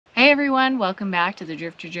Hey everyone, welcome back to the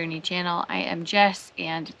Drifter Journey channel. I am Jess,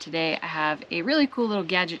 and today I have a really cool little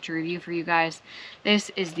gadget to review for you guys. This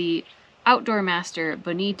is the Outdoor Master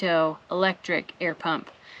Bonito electric air pump.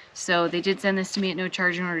 So they did send this to me at no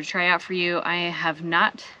charge in order to try out for you. I have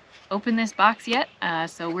not opened this box yet,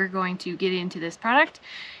 so we're going to get into this product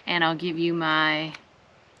and I'll give you my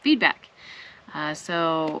feedback.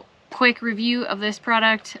 So quick review of this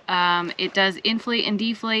product. It does inflate and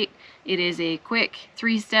deflate. It is a quick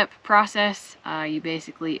 3-step process. You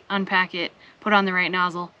basically unpack it, put on the right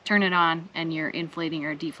nozzle, turn it on, and you're inflating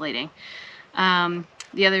or deflating.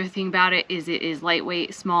 The other thing about it is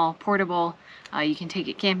lightweight, small, portable. You can take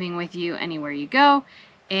it camping with you anywhere you go,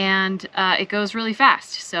 and it goes really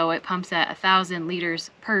fast. So it pumps at 1,000 liters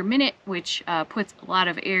per minute, which puts a lot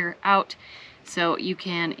of air out. So you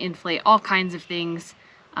can inflate all kinds of things,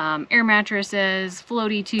 air mattresses,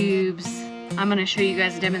 floaty tubes. I'm going to show you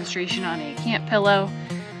guys a demonstration on a camp pillow.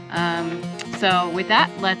 So with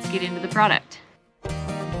that, let's get into the product.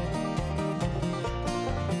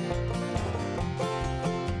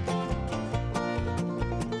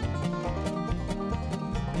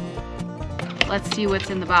 Let's see what's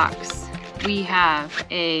in the box. We have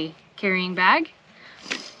a carrying bag.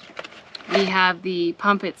 We have the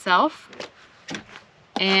pump itself.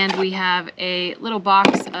 And we have a little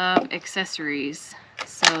box of accessories.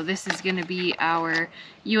 So this is going to be our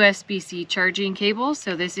USB-C charging cable.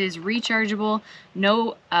 So this is rechargeable,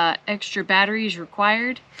 no extra batteries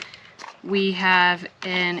required. We have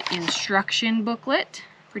an instruction booklet,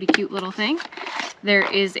 pretty cute little thing. There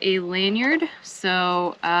is a lanyard,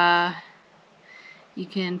 so you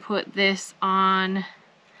can put this on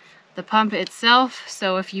the pump itself.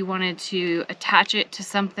 So if you wanted to attach it to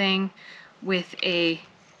something with a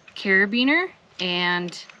carabiner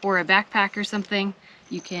or a backpack or something,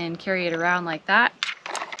 you can carry it around like that.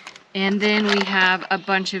 And then we have a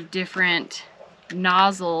bunch of different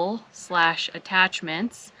nozzle /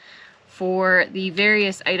 attachments for the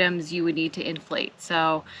various items you would need to inflate.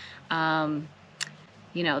 So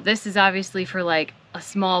you know, this is obviously for like a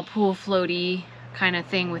small pool floaty kind of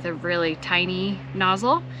thing with a really tiny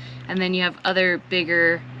nozzle, and then you have other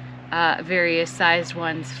bigger various sized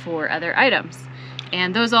ones for other items.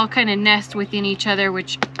 And those all kind of nest within each other,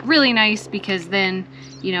 which really nice because then,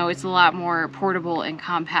 you know, it's a lot more portable and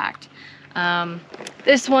compact.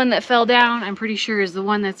 This one that fell down, I'm pretty sure is the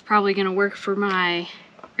one that's probably going to work for my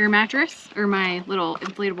air mattress or my little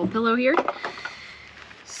inflatable pillow here.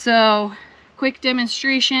 So, quick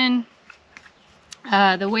demonstration.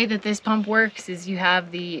 The way that this pump works is you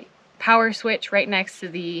have the power switch right next to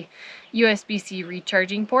the USB-C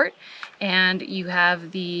recharging port, and you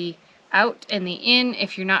have the out and the in.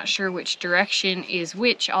 If you're not sure which direction is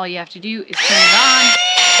which, all you have to do is turn it on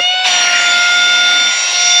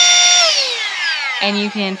and you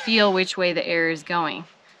can feel which way the air is going.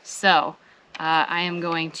 So I am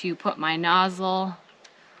going to put my nozzle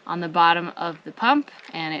on the bottom of the pump,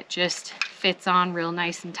 and it just fits on real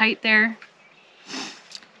nice and tight there.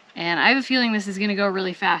 And I have a feeling this is going to go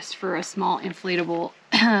really fast for a small inflatable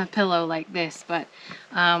pillow like this, but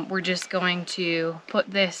we're just going to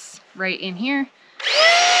put this right in here,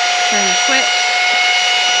 turn the switch,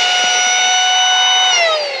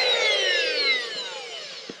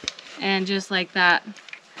 and just like that,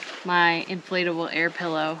 my inflatable air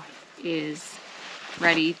pillow is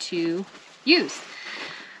ready to use.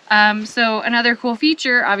 So another cool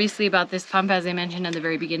feature obviously about this pump, as I mentioned at the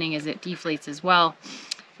very beginning, is it deflates as well,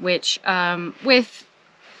 which with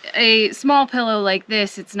a small pillow like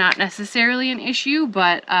this, it's not necessarily an issue,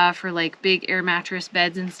 but for like big air mattress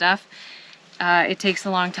beds and stuff, it takes a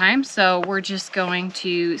long time. So we're just going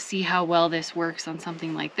to see how well this works on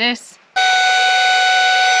something like this.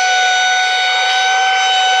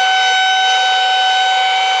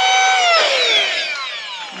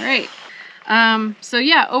 All right. So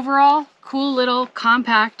yeah, overall, cool little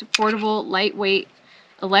compact, portable, lightweight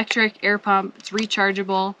electric air pump. It's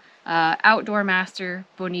rechargeable. Outdoor Master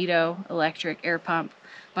Bonito electric air pump.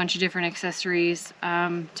 Bunch of different accessories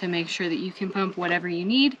to make sure that you can pump whatever you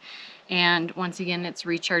need. And once again, it's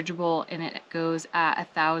rechargeable and it goes at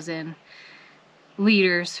 1,000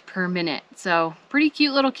 liters per minute. So pretty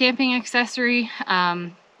cute little camping accessory.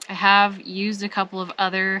 I have used a couple of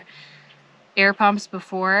other air pumps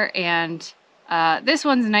before, and this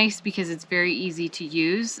one's nice because it's very easy to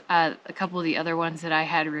use. A couple of the other ones that I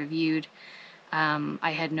had reviewed,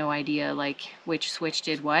 I had no idea like which switch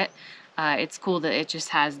did what. It's cool that it just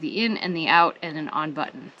has the in and the out and an on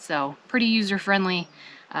button. So pretty user-friendly,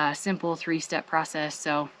 simple 3-step process.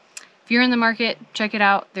 So if you're in the market, check it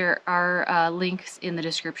out. There are links in the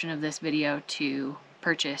description of this video to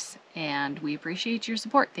purchase, and we appreciate your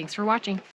support. Thanks for watching.